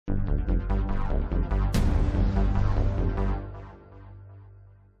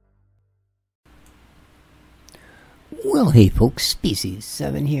Well, hey folks, Species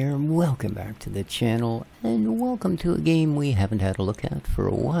 7 here, welcome back to the channel, and welcome to a game we haven't had a look at for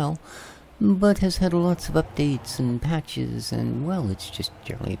a while, but has had lots of updates and patches, and well, it's just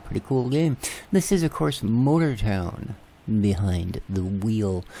generally a pretty cool game. This is, of course, Motortown, Behind the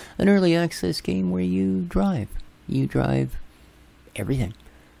Wheel, an early access game where you drive. You drive everything,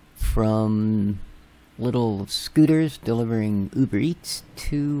 from little scooters delivering Uber Eats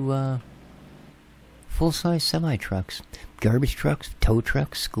to, full-size semi-trucks, garbage trucks, tow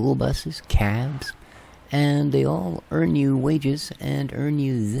trucks, school buses, cabs, and they all earn you wages and earn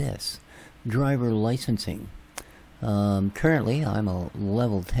you this, driver licensing. Currently, I'm a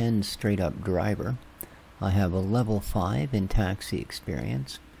level 10 straight-up driver. I have a level 5 in taxi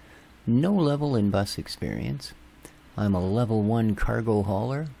experience, no level in bus experience. I'm a level 1 cargo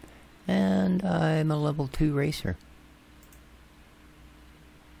hauler, and I'm a level 2 racer.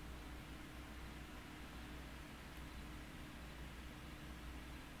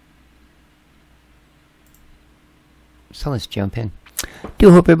 So let's jump in.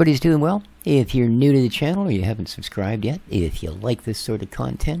 Do hope everybody's doing well. If you're new to the channel or you haven't subscribed yet, if you like this sort of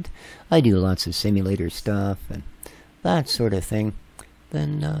content, I do lots of simulator stuff and that sort of thing,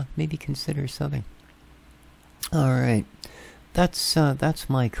 then maybe consider subbing. Alright, that's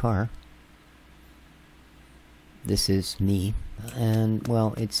my car. This is me, and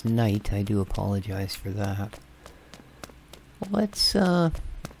well, it's night. I do apologize for that. Let's, well,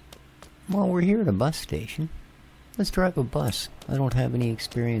 we're here at a bus station. Let's drive a bus. I don't have any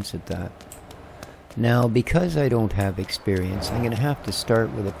experience at that. Now, because I don't have experience, I'm going to have to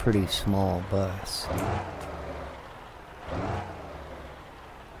start with a pretty small bus.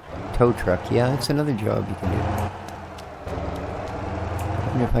 Tow truck, yeah, it's another job you can do. I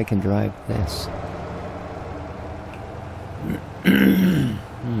wonder if I can drive this.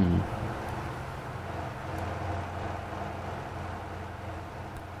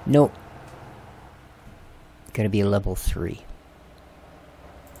 Nope. Gotta be a level 3.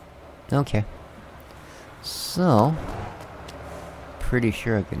 Okay. So, pretty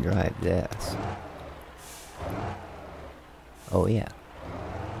sure I can drive this. Oh yeah.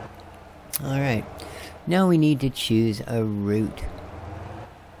 Alright. Now we need to choose a route.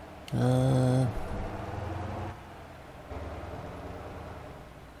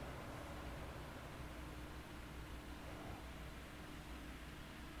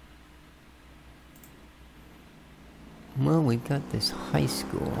 Well, we've got this high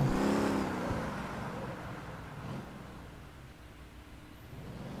school.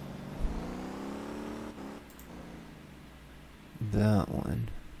 That one.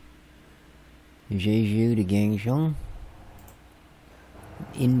 Jeju to Gangzhou.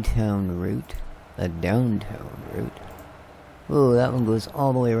 In-town route. A downtown route. Oh, that one goes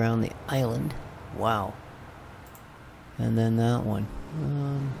all the way around the island. Wow. And then that one.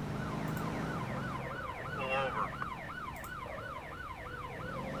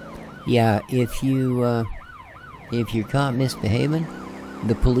 Yeah, if you're caught misbehaving,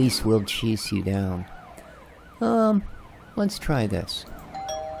 the police will chase you down. Let's try this.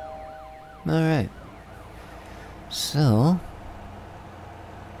 Alright. So...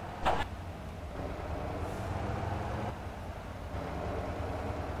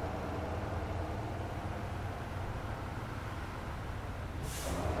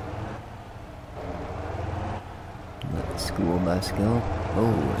 let the school bus go. Oh,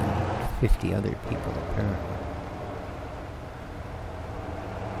 and 50 other people apparently.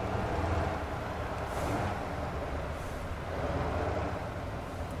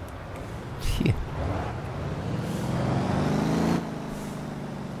 Yeah.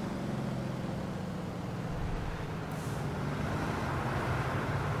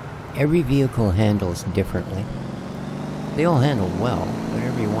 Every vehicle handles differently. They all handle well, but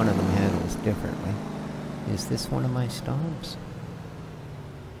every one of them handles differently. Is this one of my stops?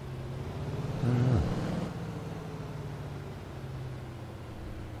 I don't know.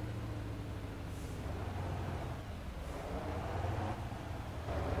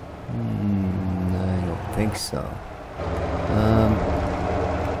 I don't think so.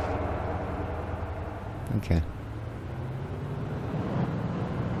 Okay.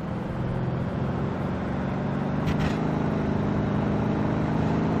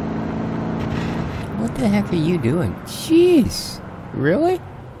 What the heck are you doing? Jeez! Really?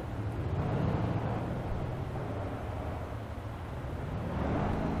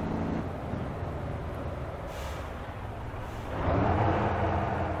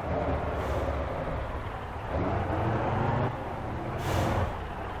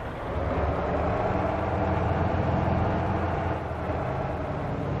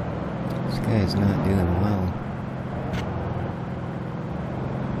 This guy's not doing well.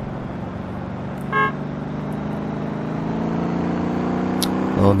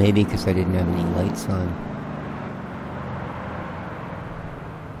 Oh, maybe because I didn't have any lights on.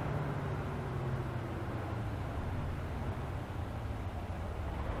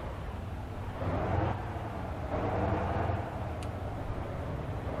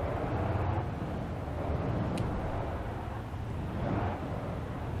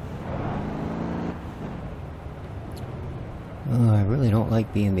 Oh, I really don't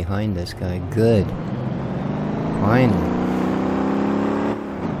like being behind this guy. Good. Finally.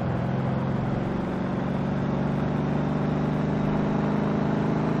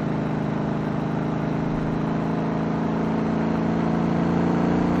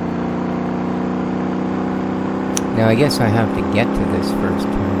 Now I guess I have to get to this first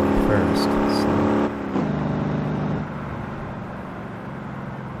turn first, so...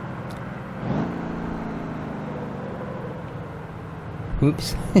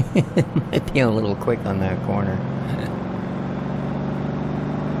 Oops. Might be a little quick on that corner.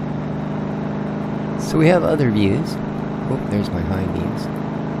 So we have other views. Oh, there's my high views.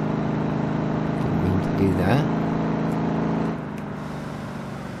 Didn't mean to do that.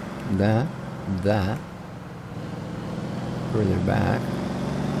 That. Further back.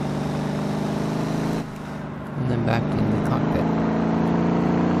 And then back in the cockpit.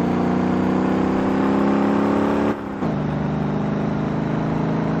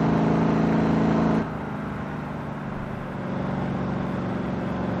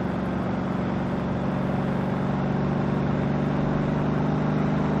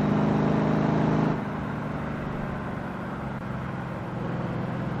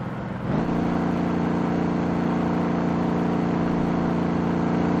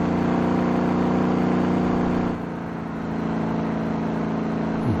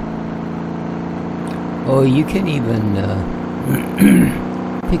 Oh, you can even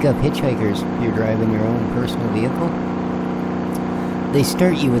pick up hitchhikers if you're driving your own personal vehicle. They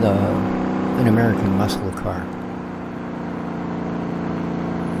start you with an American muscle car.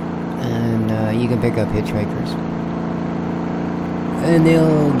 And you can pick up hitchhikers. And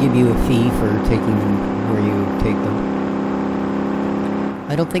they'll give you a fee for taking them where you take them.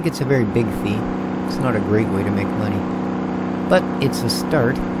 I don't think it's a very big fee. It's not a great way to make money. But it's a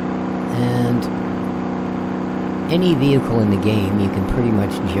start, and any vehicle in the game you can pretty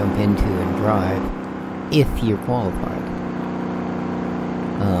much jump into and drive if you're qualified.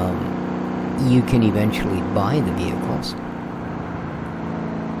 You can eventually buy the vehicles.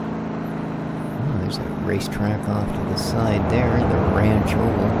 Oh, there's a racetrack off to the side there, the Ranch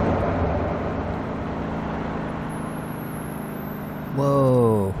Oval.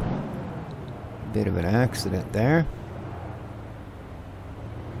 Whoa! Bit of an accident there.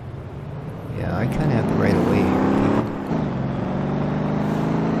 Yeah, I kind of have the right of way here, people.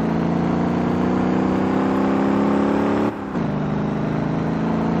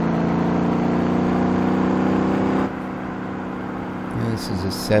 Yeah, this is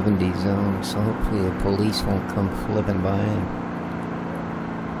a 70 zone, so hopefully the police won't come flipping by and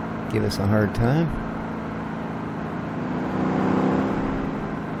give us a hard time.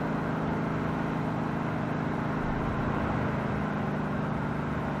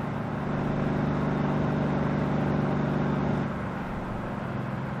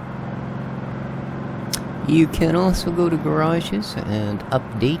 You can also go to garages and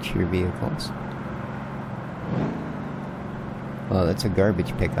update your vehicles. Well, that's a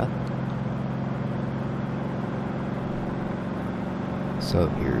garbage pickup. So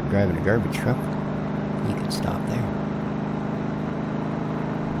if you're driving a garbage truck, you can stop there.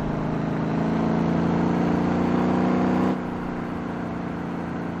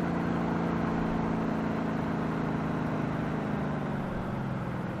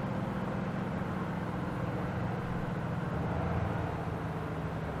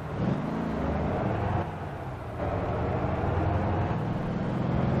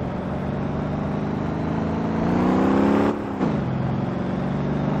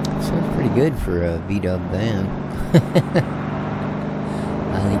 Good for a VW van.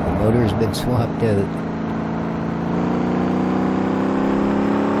 I think the motor's been swapped out.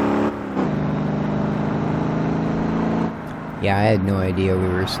 Yeah, I had no idea we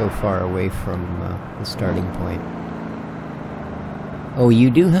were so far away from the starting point. Oh, you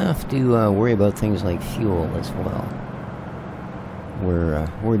do have to worry about things like fuel as well.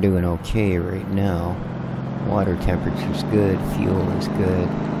 We're doing okay right now. Water temperature's good, fuel is good.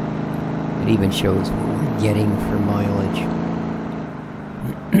 It even shows what we're getting for mileage.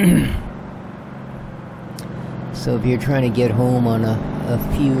 So if you're trying to get home on a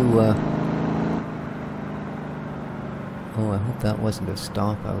few... Oh, I hope that wasn't a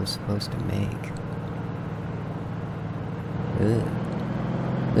stop I was supposed to make. Ugh.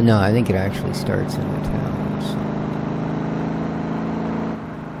 But no, I think it actually starts in the towns.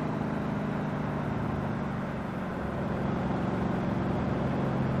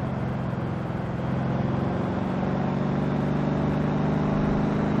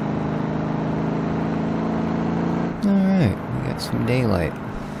 Alright, we got some daylight.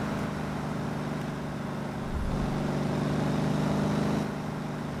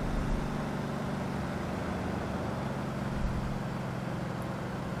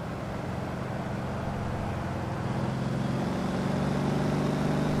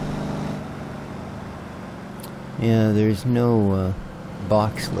 Yeah, there's no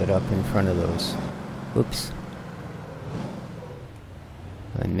box lit up in front of those. Oops.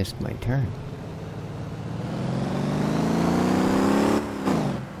 I missed my turn.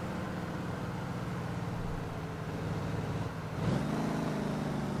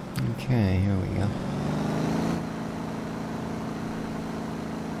 Okay, here we go.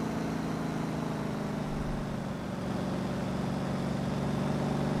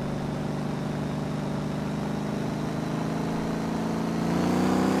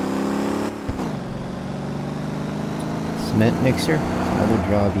 Cement mixer, another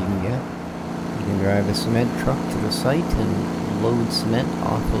job you can get. You can drive a cement truck to the site and load cement,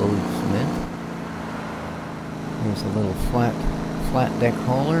 offload cement. There's a little flat deck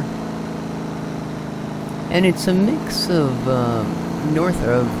hauler. And it's a mix of North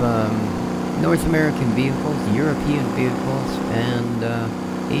American vehicles, European vehicles, and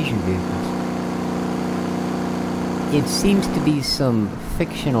Asian vehicles. It seems to be some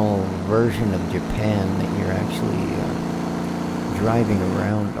fictional version of Japan that you're actually driving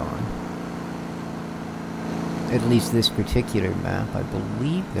around on. At least this particular map. I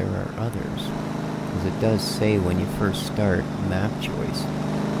believe there are others, because it does say when you first start, map choice.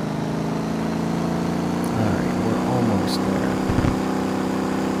 Alright, we're almost there.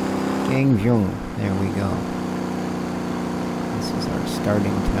 Gangjung, there we go. This is our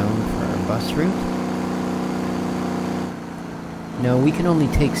starting town for our bus route. No, we can only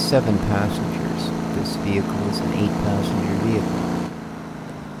take 7 passengers. This vehicle is an 8-passenger vehicle.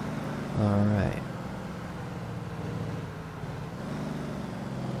 Alright.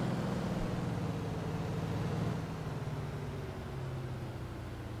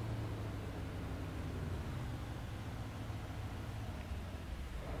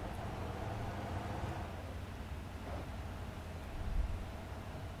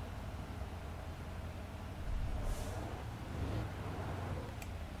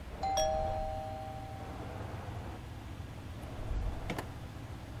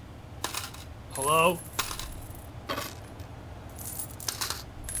 Hello?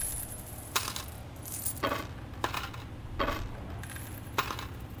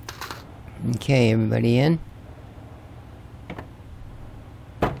 Okay, everybody in?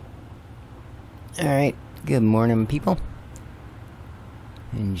 Alright, good morning, people.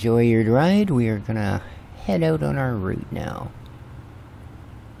 Enjoy your ride. We are gonna head out on our route now.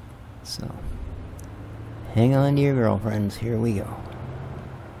 So, hang on to your girlfriends. Here we go.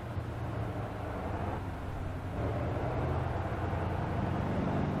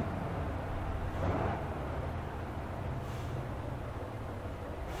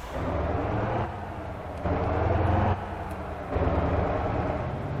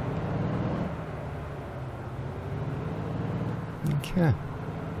 Okay,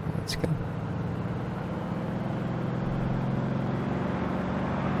 let's go.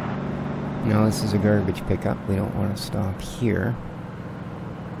 No, this is a garbage pickup. We don't want to stop here.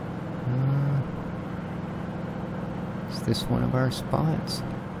 Is this one of our spots?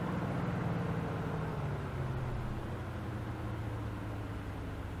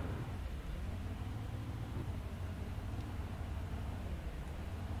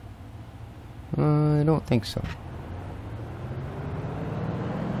 I don't think so.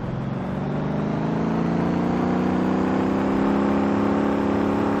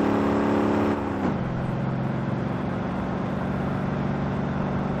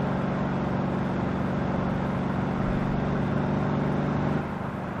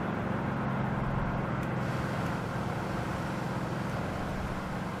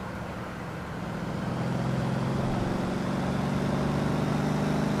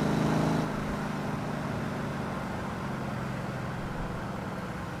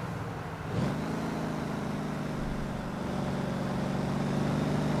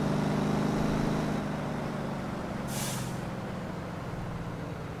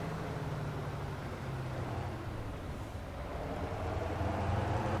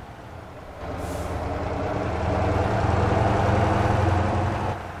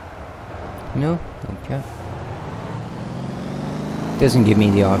 doesn't give me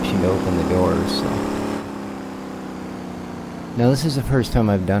the option to open the doors, so. Now this is the first time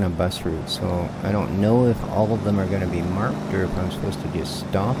I've done a bus route, so I don't know if all of them are going to be marked or if I'm supposed to just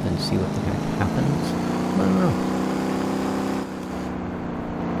stop and see what the heck happens. I don't know.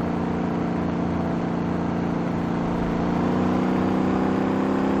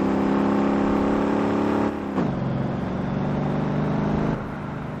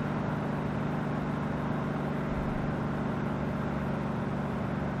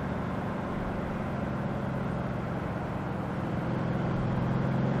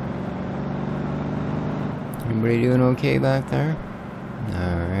 Everybody doing okay back there?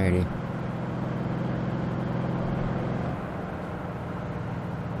 Alrighty.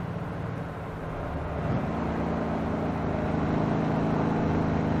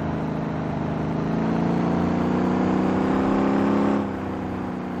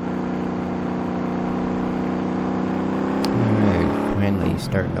 Alright, finally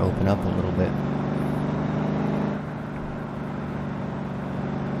starting to open up a little bit.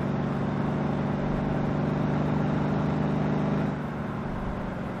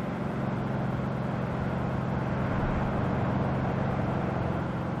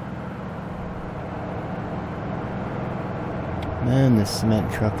 Man, the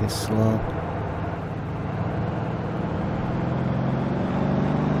cement truck is slow.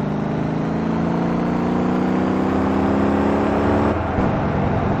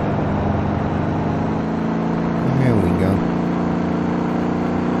 There we go.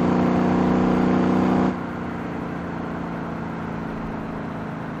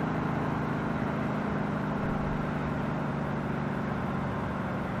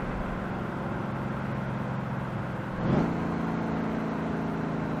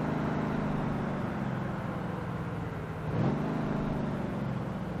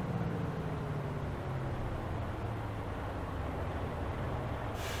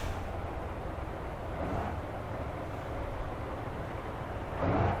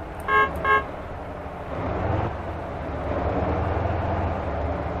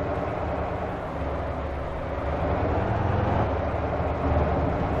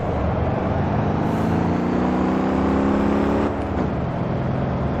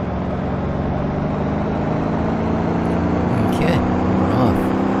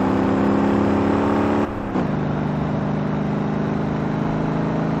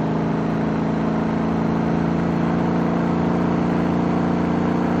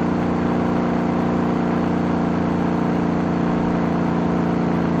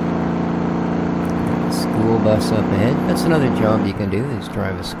 Bus up ahead. That's another job you can do, is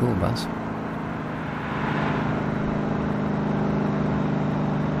drive a school bus.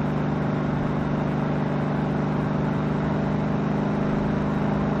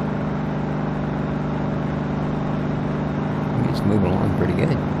 Just moving along pretty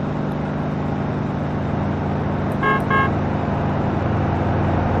good.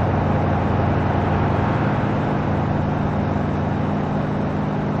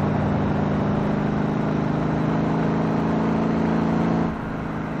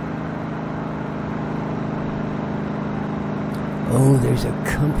 Oh, there's a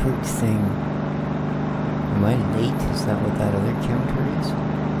comfort thing. Am I late? Is that what that other counter is?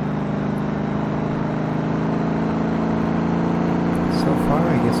 So far,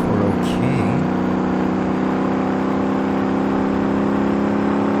 I guess we're okay.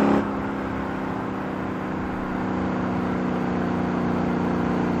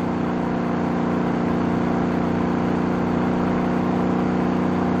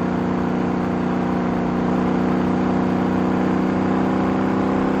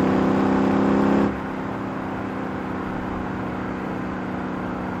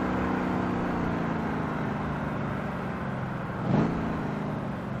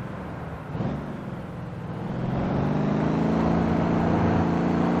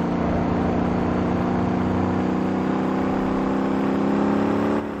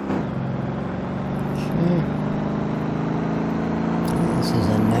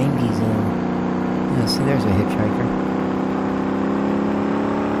 See, there's a hitchhiker.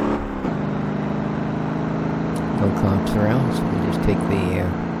 No cops around, so we just take the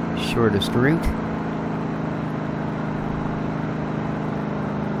shortest route.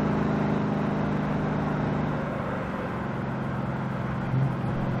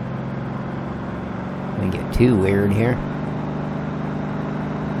 We get too weird here.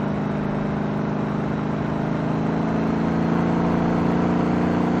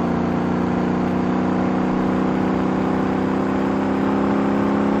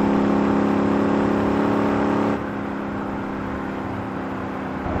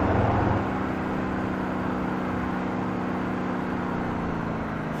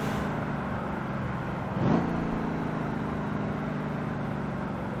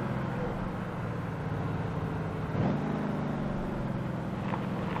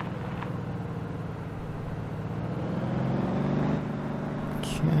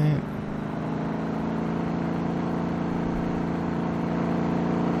 Okay.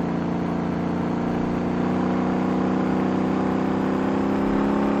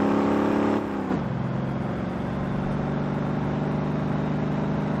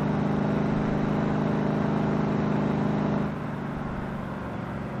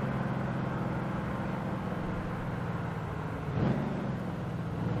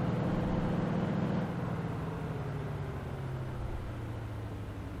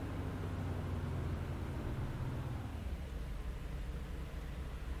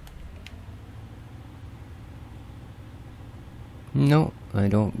 No, I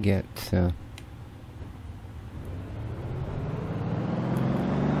don't get, don't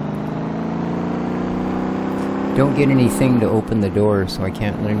get anything to open the door, so I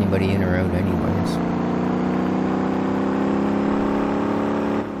can't let anybody in or out anyways.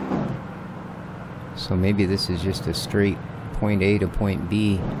 So maybe this is just a straight point A to point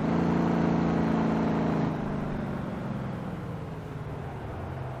B.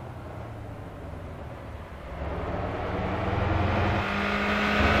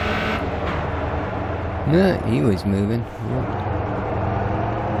 Nah, he was moving. Yeah.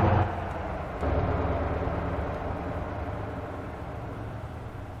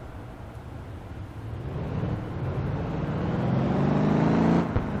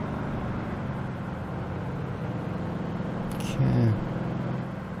 Okay.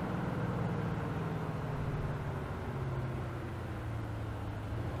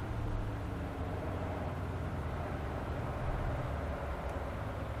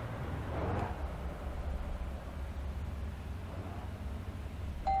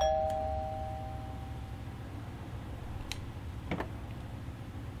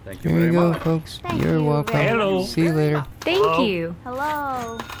 Thank you Here very you go, much. folks. Thank You're you welcome. very Hello. See you later. Thank Hello. you.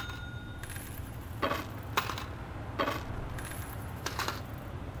 Hello.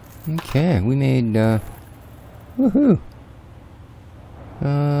 Okay, we made, woohoo!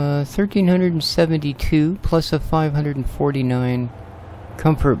 1,372 plus a 549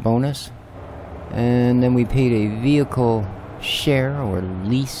 comfort bonus. And then we paid a vehicle share, or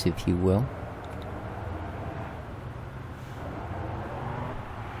lease, if you will.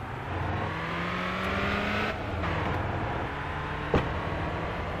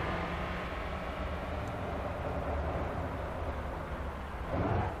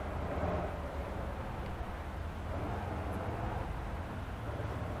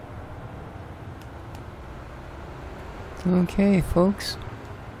 Okay, folks.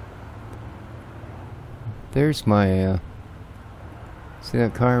 There's my, see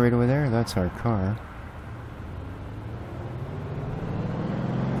that car right over there? That's our car.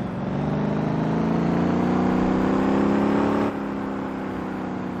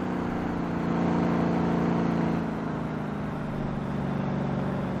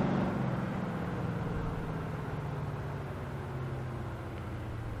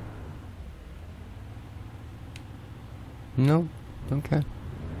 Nope. Okay.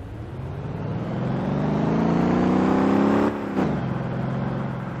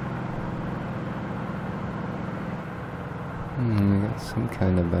 We got some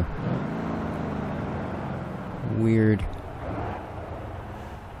kind of a weird...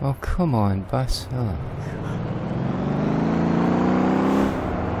 Oh, come on, bus. Oh.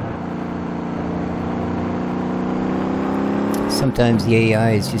 Sometimes the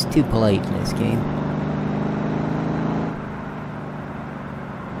AI is just too polite in this game.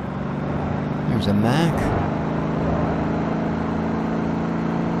 There's a Mac.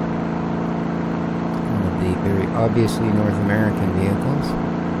 One of the very obviously North American vehicles.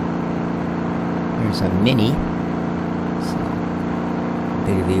 There's a Mini. So, a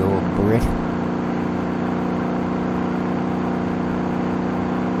bit of the old Brit.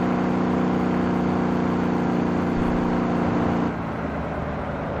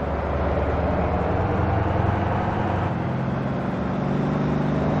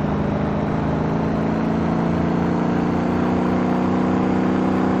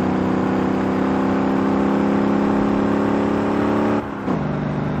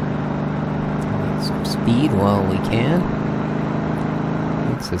 Speed while we can.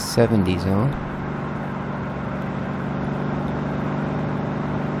 It's a 70 zone.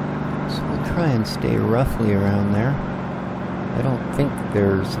 So we'll try and stay roughly around there. I don't think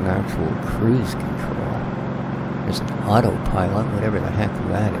there's an actual cruise control. There's an autopilot, whatever the heck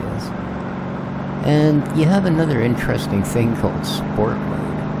that is. And you have another interesting thing called sport mode.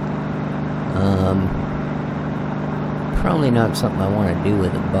 Probably not something I want to do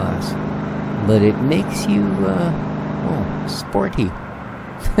with a bus. But it makes you, oh, sporty.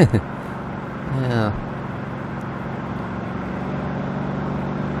 Yeah.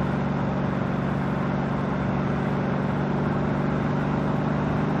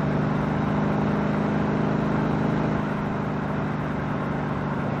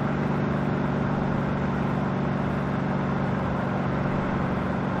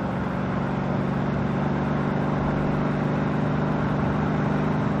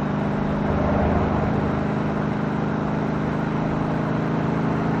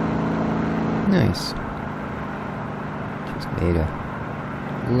 Nice. Just made a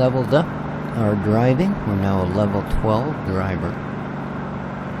leveled up our driving. We're now a level 12 driver.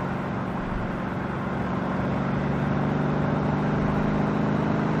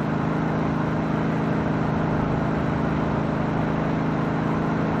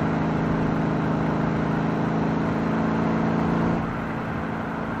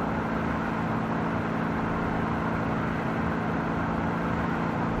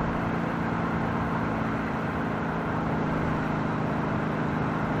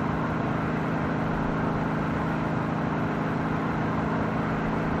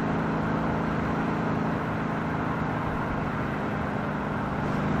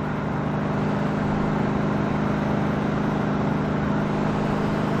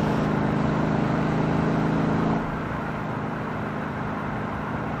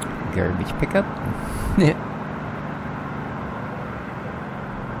 Garbage pickup.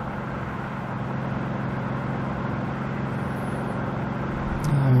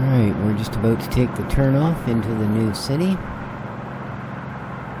 Alright, we're just about to take the turn off into the new city.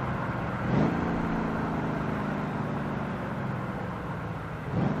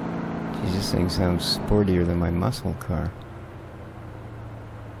 Geez, this thing sounds sportier than my muscle car.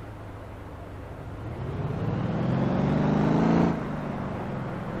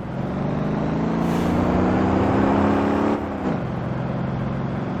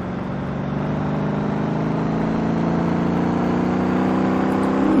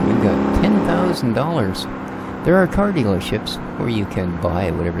 $10,000. There are car dealerships where you can buy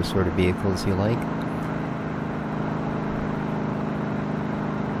whatever sort of vehicles you like.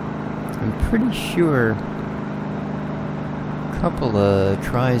 I'm pretty sure a couple of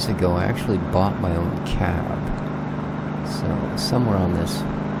tries ago I actually bought my own cab. So somewhere on this,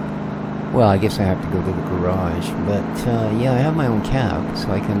 well, I guess I have to go to the garage, but yeah, I have my own cab,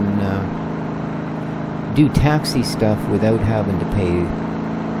 so I can do taxi stuff without having to pay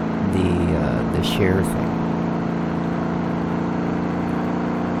the share thing.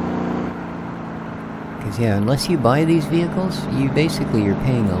 Because yeah, unless you buy these vehicles, you're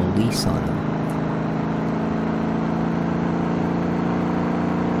paying a lease on them.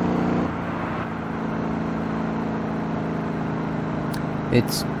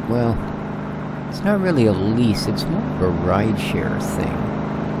 It's, well, it's not really a lease, it's more of a rideshare thing.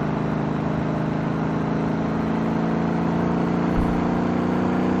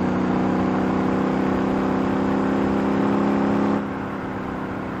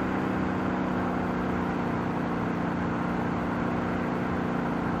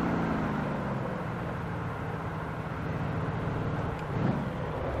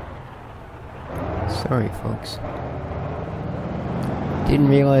 Sorry, folks. Didn't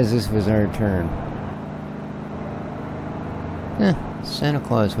realize this was our turn. Santa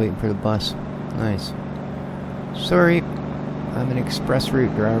Claus waiting for the bus. Nice. Sorry, I'm an express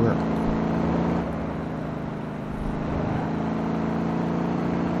route driver.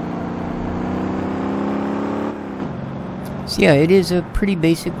 So yeah, it is a pretty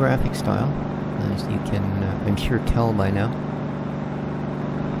basic graphic style, as you can, I'm sure, tell by now.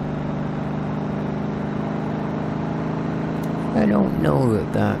 I don't know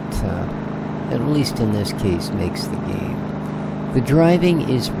that at least in this case, makes the game. The driving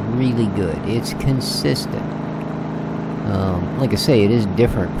is really good. It's consistent. Like I say, it is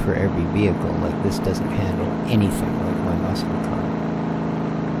different for every vehicle. Like, this doesn't handle anything like my muscle car.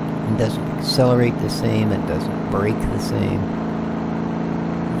 It doesn't accelerate the same. It doesn't brake the same.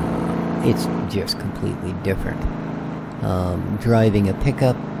 It's just completely different. Driving a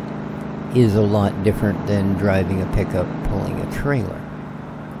pickup is a lot different than driving a pickup pulling a trailer.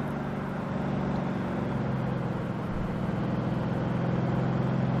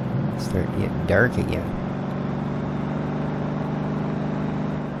 It's starting to get dark again.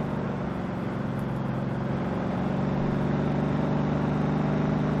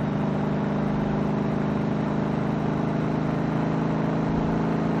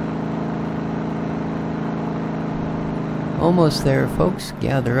 Almost there, folks.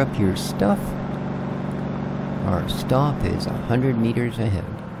 Gather up your stuff. Our stop is 100 meters ahead.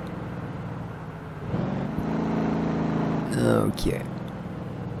 Okay.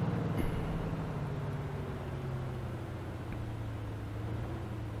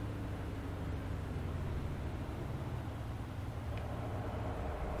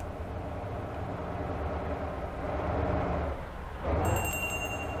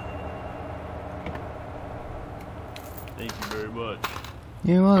 Thank you very much.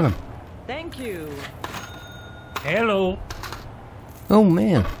 You're welcome. Thank you. Hello. Oh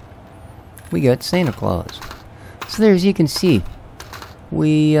man, we got Santa Claus. So there, as you can see,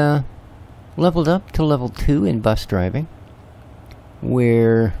 we leveled up to level 2 in bus driving,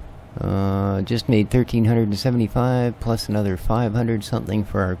 where just made 1,375 plus another 500 something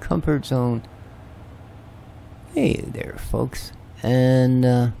for our comfort zone. Hey there, folks. And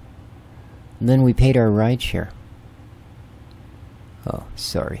then we paid our ride share. Oh,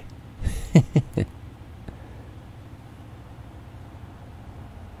 sorry.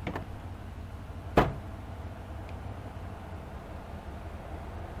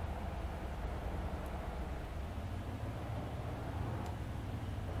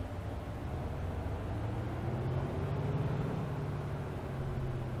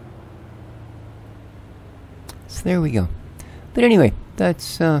 So there we go. But anyway,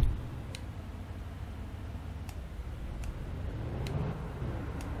 that's gonna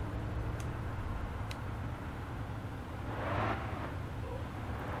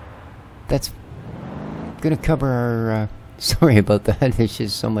cover our sorry about that, there's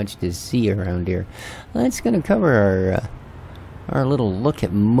just so much to see around here. That's gonna cover our little look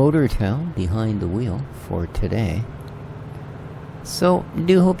at Motortown behind the wheel for today. So,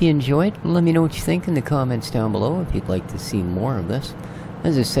 do hope you enjoyed. Let me know what you think in the comments down below if you'd like to see more of this.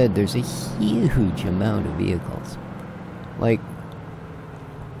 As I said, there's a huge amount of vehicles. Like,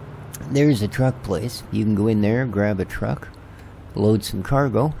 there's a truck place. You can go in there, grab a truck, load some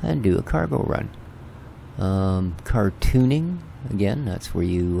cargo, and do a cargo run. Car tuning, again, that's where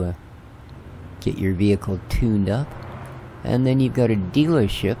you get your vehicle tuned up. And then you've got a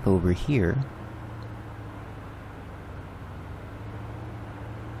dealership over here.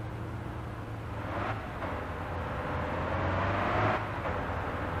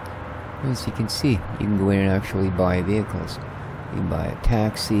 As you can see, you can go in and actually buy vehicles. You can buy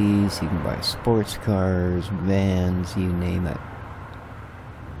taxis, you can buy sports cars, vans, you name it.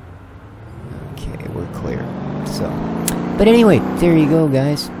 Okay, we're clear. So, but anyway, there you go,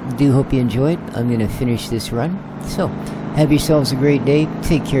 guys. Do hope you enjoyed. I'm going to finish this run. So, have yourselves a great day.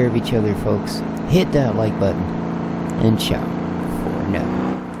 Take care of each other, folks. Hit that like button. And ciao for now.